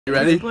You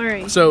ready?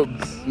 Blurry. So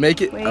make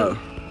it. Wait. Oh.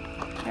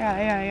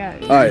 Yeah.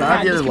 All right. Can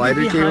I get a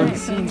lighter, Caleb?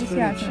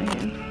 Yeah,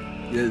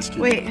 it's cute.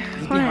 Wait,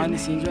 Behind the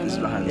scenes right This is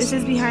now? behind the this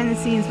scenes. is behind the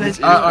scenes, but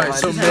it's All right.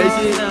 So This make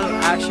is it. the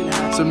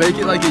action. So make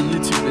it like a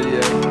YouTube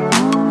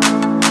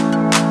video.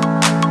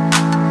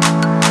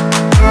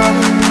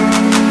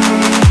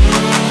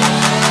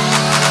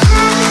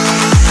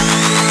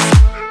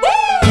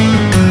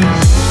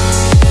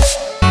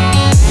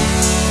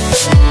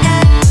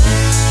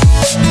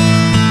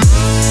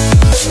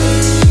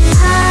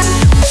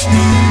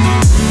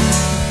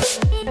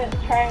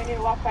 Trying to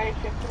do walk fire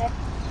trip today.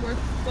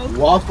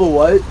 Waffle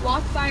what?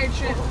 Walk fire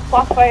trip.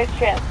 Walk fire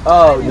trip.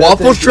 Oh, no, Waffle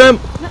thank you.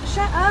 shrimp? No,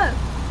 shut up.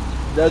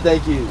 No,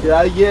 thank you. Could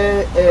I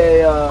get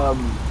a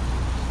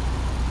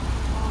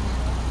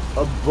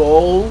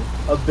bowl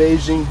of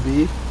Beijing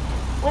beef,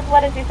 With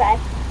what is your size?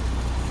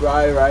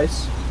 fried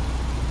rice?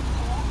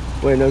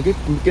 Wait, no,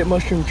 get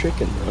mushroom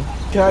chicken, bro.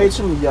 Can I get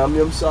some yum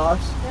yum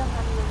sauce?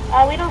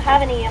 We don't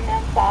have any yum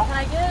yum sauce. Can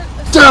I get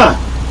a, Duh!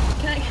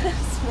 can I get a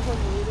small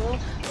noodle?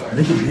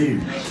 Make it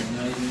huge.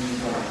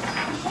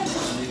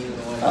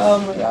 Oh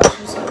my gosh,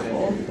 I'm so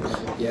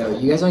full. Yo,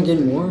 you guys aren't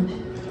getting more?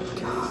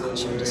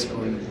 Gosh, I'm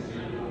disappointed.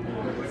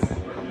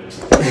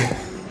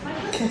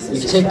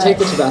 You can take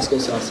the Tabasco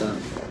sauce out.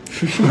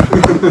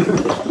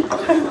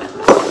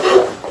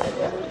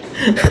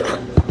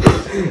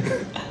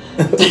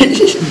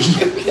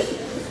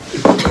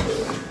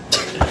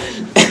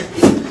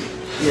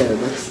 Yeah,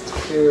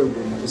 that's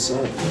terrible. This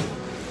one.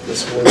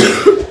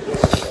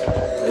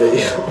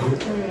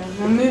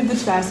 remove the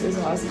Tabasco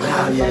sauce.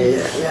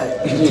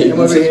 Yeah. Come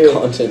over here.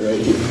 Content right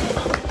here.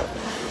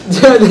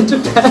 Dude, the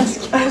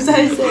Tabasco. I was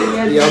saying,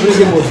 Yeah, I'm gonna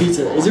get more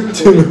pizza. Is it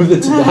recording? Remove the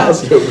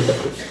Tabasco, bro.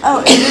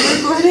 Oh, is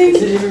it recording?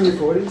 Is it even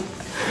recording?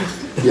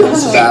 Yeah,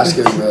 it's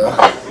Tabasco, bro.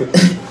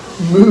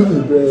 Move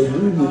it, bro.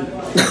 Move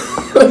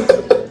it.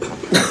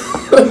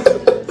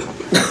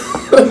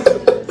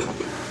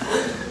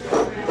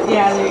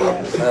 Yeah, there you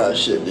go. Oh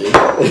shit, dude.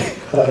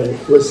 Alright,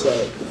 what's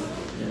up?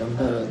 Yeah, I'm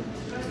bad.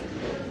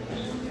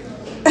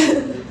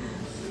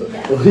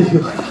 What are you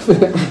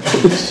laughing at?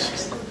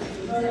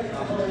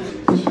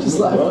 Just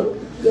laugh.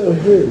 No,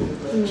 her.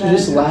 She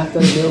just laughed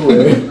out of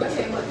nowhere.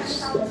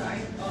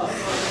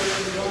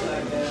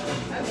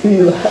 What are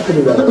you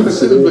laughing about?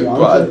 Is it really wrong?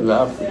 What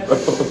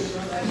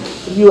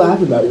are you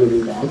laughing about?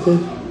 Really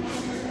wrong?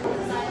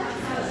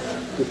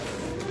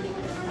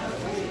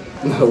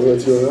 No,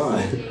 what's going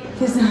on?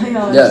 Because now y'all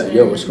are Yeah, saying,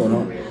 yo, what's going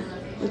on?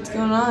 What's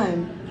going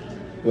on?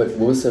 What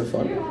was so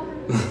funny?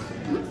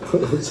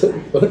 What's so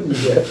funny,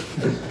 yeah?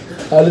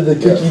 How did the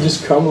cookie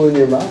just crumble in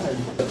your mind?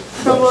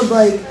 Crumbled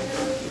like,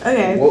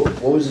 okay.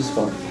 What was this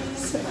fun?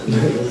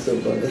 That's so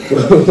funny.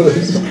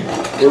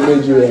 What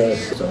made you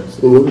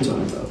what were we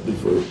talking about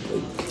before, like,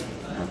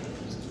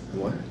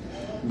 What?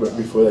 right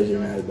before that you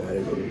ran out of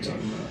battery? What were we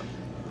talking about?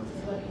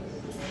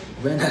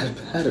 Ran out of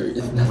battery.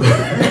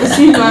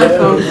 See my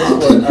phone.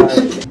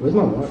 Where's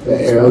my water? The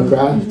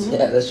aerocraft?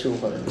 Yeah, that's your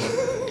water.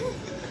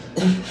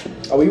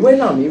 Are we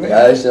waiting on me right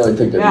I accidentally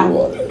picked up Yeah. your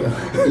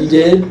water. You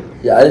did?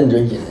 Yeah, I didn't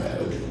drink it.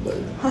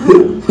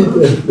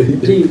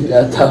 Dude,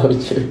 yeah, that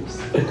was yours.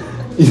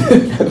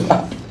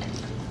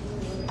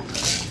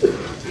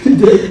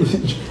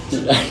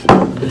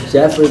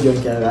 Definitely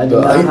drink it. I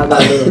do not have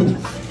that little.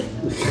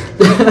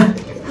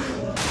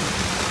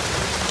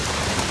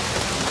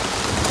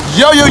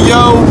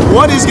 Yo,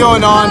 what is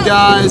going on,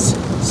 guys?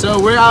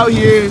 So we're out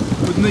here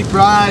with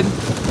McBride,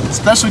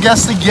 special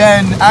guest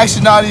again,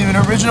 actually not even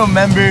original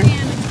member.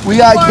 We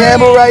got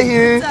Campbell right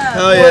here.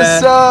 Hell yeah.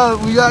 What's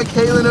up? We got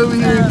Caitlin over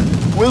here.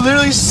 We're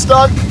literally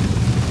stuck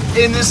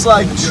in this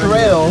like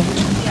trail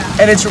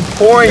and it's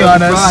pouring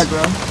on us. We're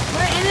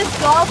in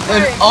this golf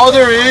And cart. all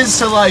there is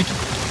to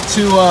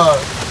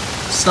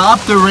stop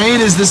the rain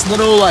is this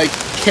little like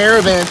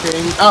caravan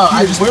thing. Oh,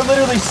 We're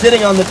literally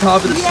sitting on the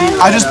top of the sea.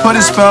 I just put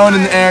his phone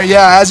in the air.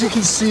 Yeah, as you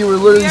can see, we're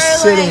literally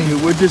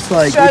sitting. We're just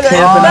like, Shut we're up.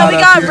 camping But out we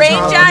up got here. rain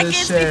top of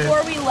this jackets shit.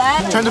 before we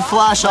left. Turned the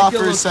flash off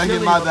for a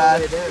second, my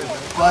bad.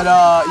 But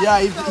yeah,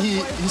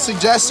 he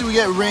suggested we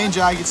get rain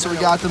jackets, so we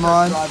got them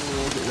on.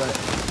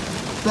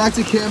 Back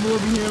to Campbell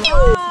over here.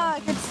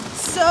 Fuck,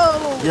 it's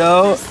so.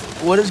 Yo,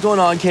 what is going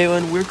on,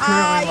 Caitlin? We're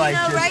currently like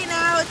just. right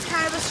now it's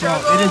kind of a Yo,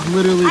 struggle. it is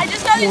literally I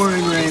just got these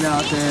pouring cool rain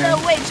out sneakers, there.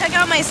 So wait, check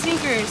out my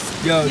sneakers.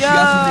 Yo, she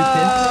got some new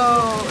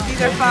pins.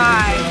 These are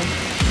fine.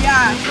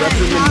 Yeah,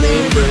 Repping the it's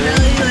name brand.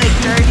 really like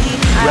dirty.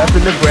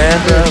 Repping the brand,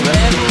 bro.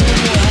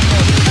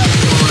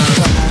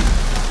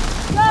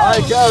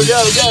 Alright, go.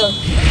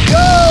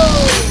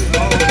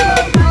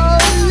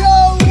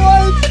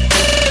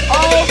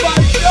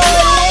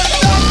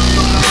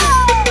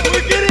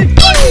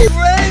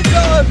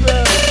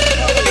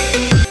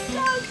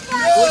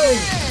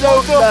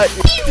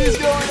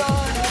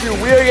 Dude,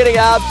 we are getting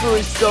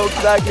absolutely soaked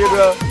back here,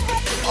 bro.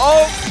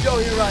 Oh, yo,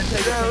 here, Ryan,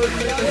 take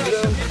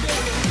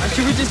it.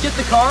 Should we just get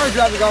the car or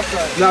drive the golf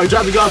cart? No,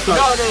 drive the golf cart.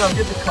 No,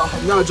 get the car.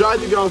 No, drive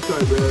the golf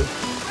cart, bro.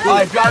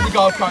 Alright, drive the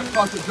golf cart.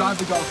 Fuck it, drive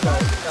the golf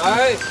cart.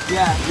 Alright?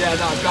 Yeah,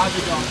 no, drive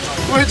the golf cart.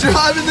 We're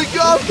driving the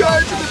golf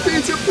cart to the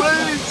pizza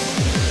place.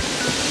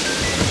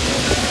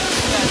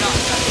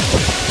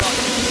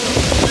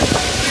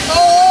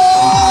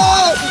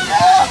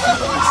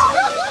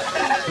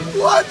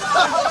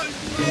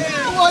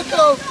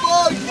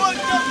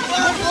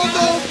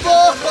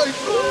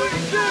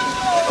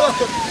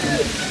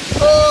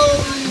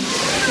 Holy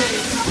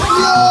shit! Yo!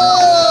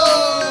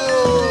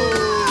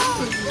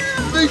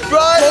 Big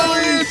Brian,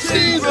 holy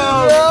cheese,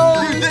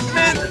 bro! Dude, this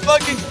man's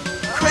fucking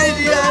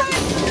crazy ass.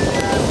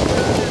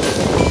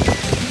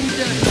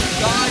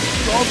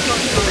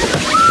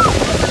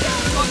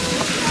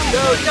 No,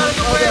 get out of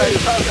the way!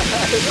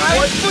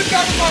 My foot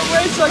got in my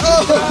way so I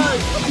can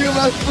drive! Dude,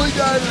 my foot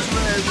got in his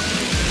way.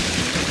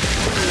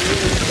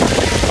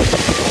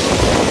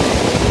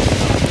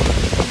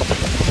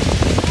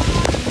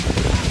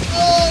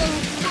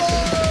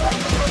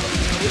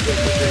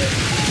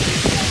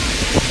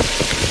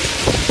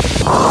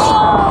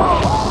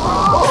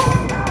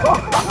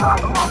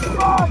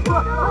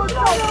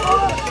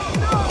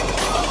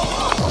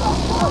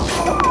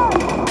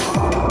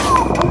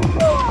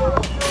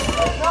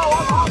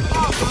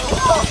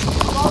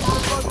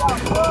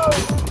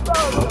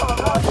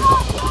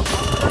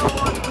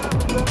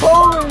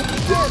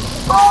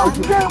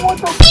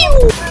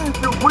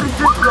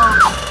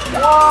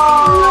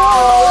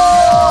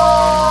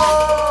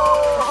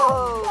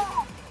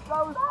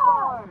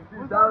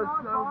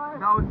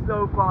 That was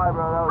so far,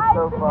 bro. That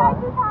was so far. I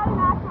just had an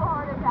actual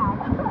heart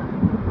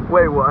attack.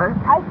 Wait, what?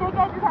 I think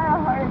I just had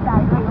a heart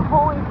attack. Like,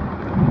 holy.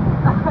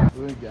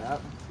 We're in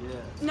Gap.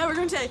 No, we're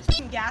going to a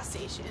fucking gas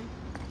station.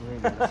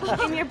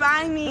 And you're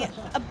buying me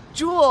a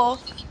Jewel,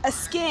 a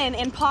skin,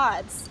 and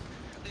pods.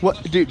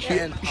 What, dude? She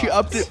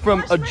upped it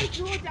from a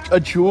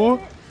jewel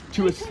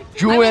to a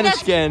jewel and a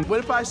skin. What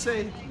if I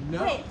say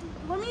no? Wait,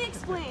 let me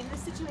explain the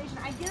situation.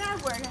 I get out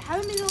of work. I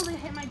haven't been able to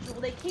hit my Jewel.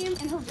 They came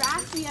and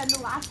harassed me in the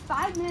last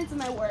 5 minutes of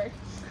my work.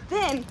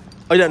 Then.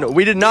 Oh yeah, no,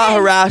 we did not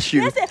harass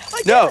you.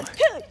 No,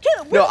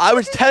 no, I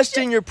was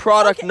testing your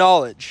product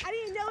knowledge. I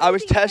didn't know I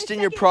was anything.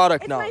 testing your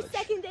product knowledge. It's my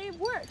second day of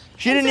work.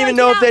 She And didn't so even I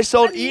know get if they out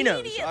sold Enos,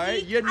 immediately.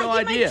 alright? You had no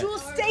I get idea. my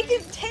Jewels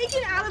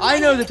taken out of my I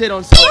know hand. that they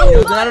don't sell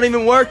Enos, and I don't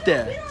even work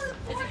there. Is it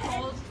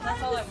cold?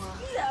 That's all I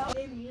want.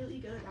 They immediately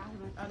go to the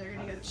bathroom like, oh, they're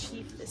gonna go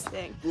chief this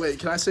thing. Wait,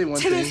 can I say one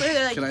 10 thing? minutes later,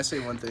 they're like, Can I say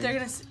one thing? They're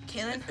gonna,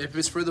 Kaylin, If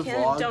it's for the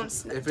Kaylin, vlog, don't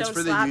if it's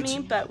for the slap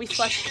YouTube, me, but we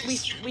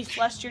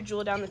flushed your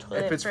Jewel down the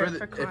toilet if it's for the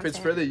content. if it's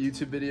for the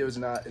YouTube video, is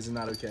it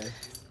not okay?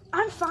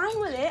 I'm fine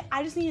with it.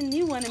 I just need a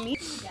new one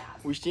immediately.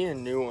 We need a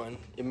new one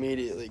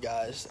immediately,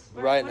 guys.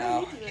 Right What now.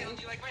 are you doing?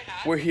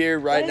 We're here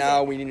right What is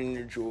now. it? We need a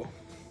new jewel.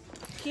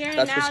 Here and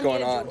That's now, what's going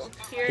need a on. Jewel.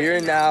 Here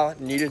and now,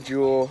 need a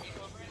jewel.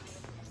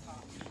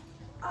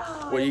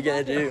 Oh, What are you I gonna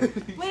love do?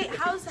 it. Wait,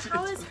 how is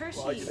Hershey?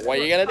 What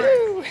are you gonna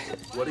do?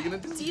 What are you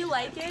gonna do Do you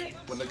like it?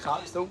 when the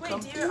cops don't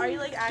come? Wait, dude, are you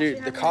like actually Dude,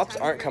 the having cops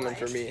time aren't of your coming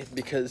for life? me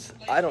because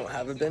I don't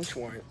have a bench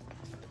warrant.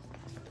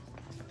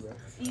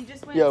 You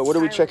just went Yo, what are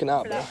we silent checking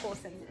out, for bro? that whole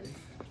sentence.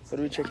 What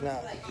are we checking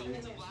out? I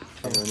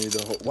don't need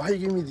the whole. Why are you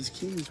giving me these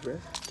keys, bro?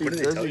 Dude,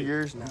 those are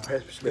yours now.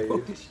 Pepper spray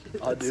you.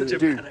 Oh,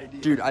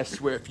 dude, I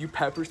swear, if you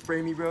pepper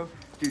spray me, bro,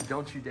 dude,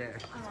 don't you dare.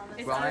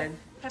 It's Ryan,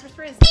 Pepper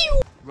spray is.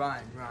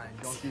 Ryan,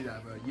 don't do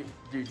that, bro.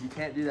 Dude, you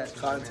can't do that to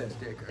Content. a man's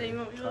dick, You right?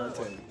 want me to hold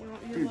Content. it? You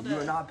want me to Dude, hold you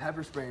are it? not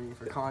pepper spraying me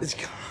for It's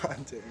content.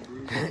 content,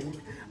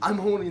 dude. I'm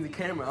holding the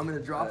camera. I'm gonna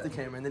drop the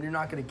camera, and then you're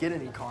not gonna get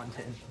any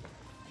content.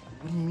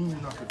 What do you mean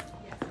you're not gonna?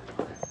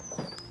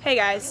 Hey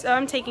guys, so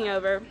I'm taking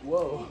over.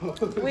 Whoa.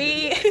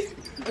 We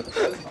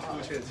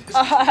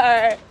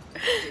are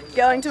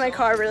going to my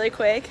car really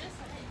quick.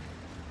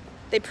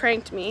 They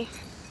pranked me.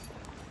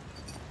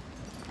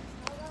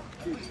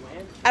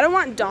 I don't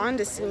want Dawn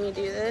to see me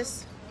do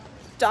this.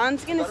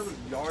 Dawn's gonna.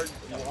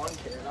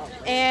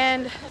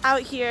 And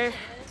out here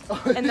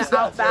in the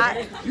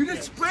outback. You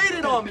just sprayed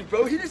it on me,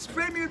 bro. He just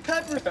sprayed me with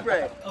pepper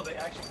spray.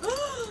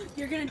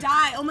 You're gonna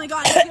die. Oh my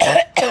god.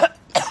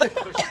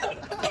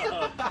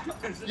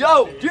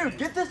 Yo, dude,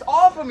 get this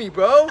off of me,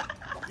 bro.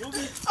 Oh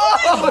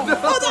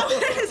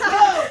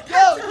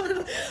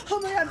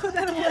my god, put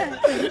that away.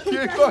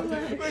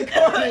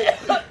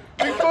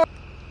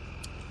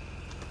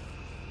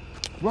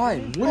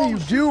 Ryan, what are you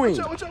doing?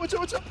 Watch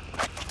out.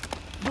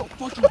 Yo,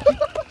 fucking.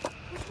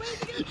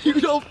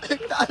 You don't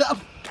pick that up.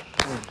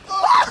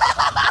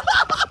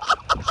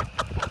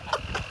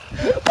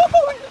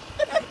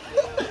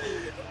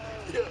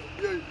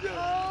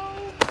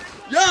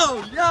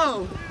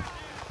 Yo.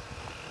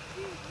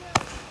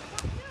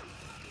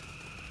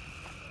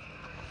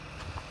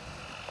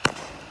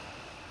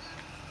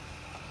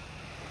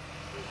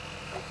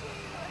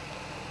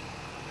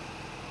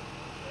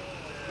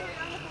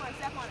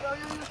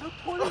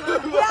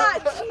 Yeah,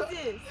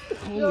 Jesus.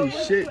 Holy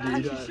shit,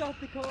 dude. Yeah,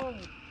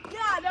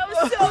 that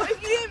was so.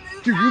 If you didn't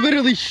move. Dude, you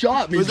literally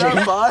shot me, Was bro.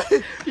 that fine?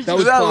 That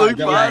was fine.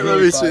 That was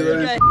Let me see.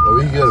 Okay. Oh,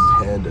 we can go to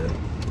Panda.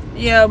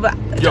 Yeah,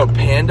 but Yo,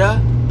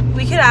 Panda?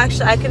 we could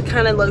actually. I could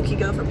kind of low key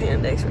go for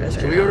Panda Express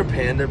right Can we go to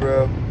Panda,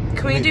 bro? now.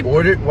 Can we do?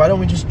 Why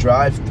don't we just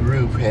drive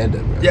through Panda,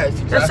 bro? Yeah,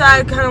 it's exactly. That's why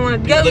I kind of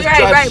want to go. Let's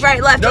Right,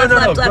 drive- left, No,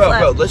 left.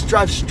 bro, let's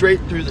drive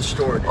straight through the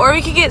store. Or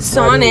we could get Bro,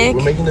 Sonic.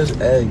 We're making those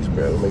eggs,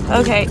 bro. We're making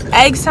Okay, those eggs.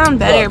 eggs sound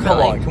better, Bro, but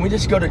come on, like. can we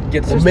just go to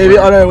get some? Well, maybe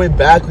on our way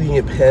back we can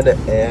get Panda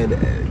and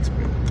eggs,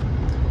 bro.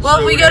 Well, So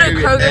if we we're go to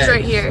gonna get Kroger's eggs.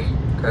 right here.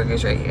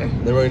 Kroger's right here.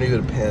 Then we're gonna go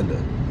to Panda.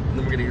 And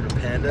then we're gonna get a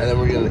panda. And then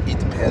we're gonna eat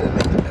the panda and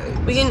make the egg.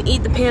 We can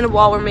eat the panda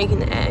while we're making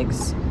the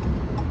eggs.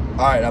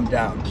 All right, I'm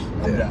down.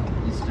 I'm down.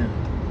 Let's do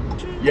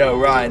it. Yo,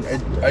 Ryan,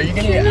 are you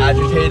gonna get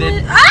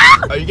agitated?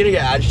 Are you gonna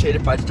get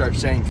agitated if I start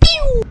saying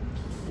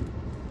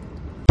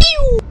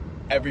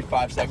every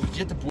 5 seconds?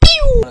 You have to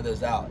bleep one of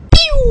those out.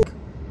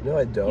 No,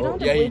 I don't. You don't have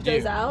to Yeah, you bleep do.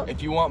 those out.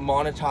 If you want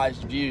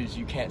monetized views,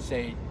 you can't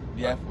say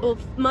the F word. Well,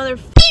 mother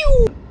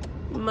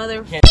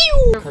Can't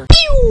curse.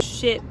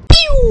 shit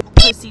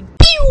pussy.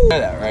 You know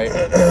that, right?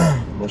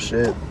 Well,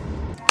 shit.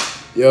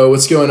 Yo,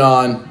 what's going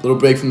on? Little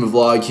break from the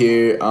vlog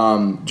here.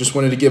 Just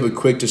wanted to give a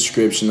quick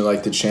description of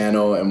like the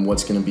channel and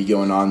what's gonna be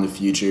going on in the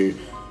future,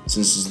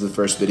 since this is the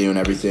first video and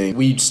everything.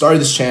 We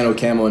started this channel,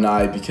 Camo and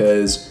I,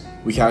 because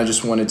we kind of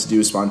just wanted to do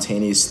a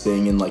spontaneous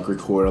thing and like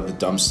record all the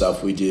dumb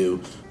stuff we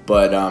do.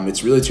 But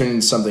it's really turned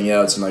into something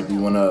else, and like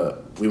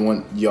we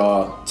want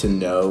y'all to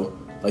know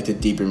like the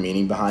deeper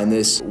meaning behind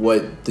this.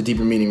 What the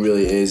deeper meaning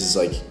really is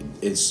like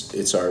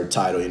it's our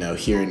title, you know,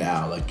 Here and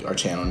Now, like our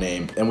channel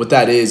name. And what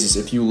that is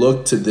if you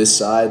look to this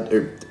side,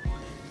 or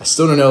I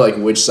still don't know like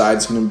which side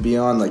it's gonna be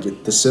on.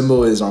 Like the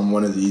symbol is on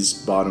one of these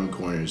bottom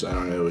corners. I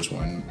don't know which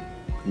one.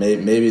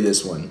 Maybe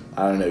this one.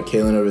 I don't know.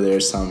 Kaylin over there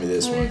is telling me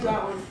this one.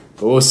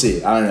 But we'll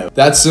see. I don't know.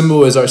 That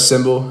symbol is our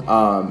symbol,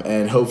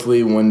 and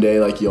hopefully one day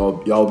like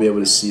y'all will be able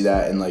to see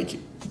that and like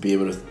be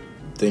able to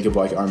think of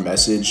like our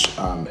message.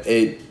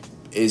 It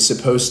is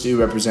supposed to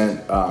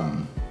represent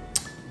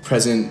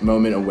present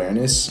moment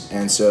awareness,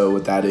 and so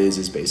what that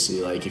is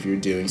basically like if you're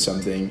doing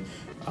something,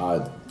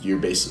 you're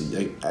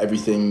basically like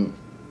everything,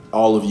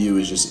 all of you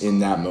is just in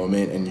that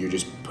moment, and you're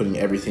just putting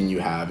everything you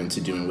have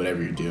into doing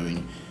whatever you're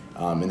doing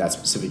in that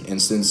specific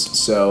instance.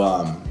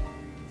 So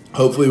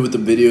hopefully with the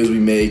videos we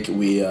make,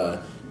 we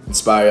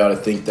inspire y'all to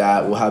think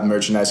that. We'll have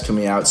merchandise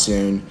coming out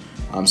soon,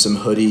 some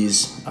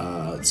hoodies,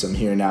 some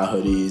Here and Now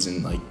hoodies,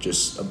 and like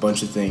just a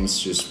bunch of things,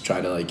 just try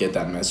to like get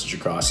that message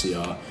across to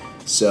y'all.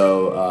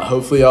 So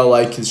hopefully y'all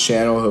like his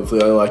channel,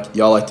 hopefully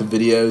y'all like the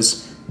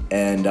videos,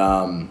 and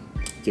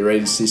get ready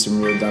to see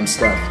some real dumb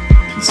stuff.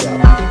 Peace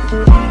out.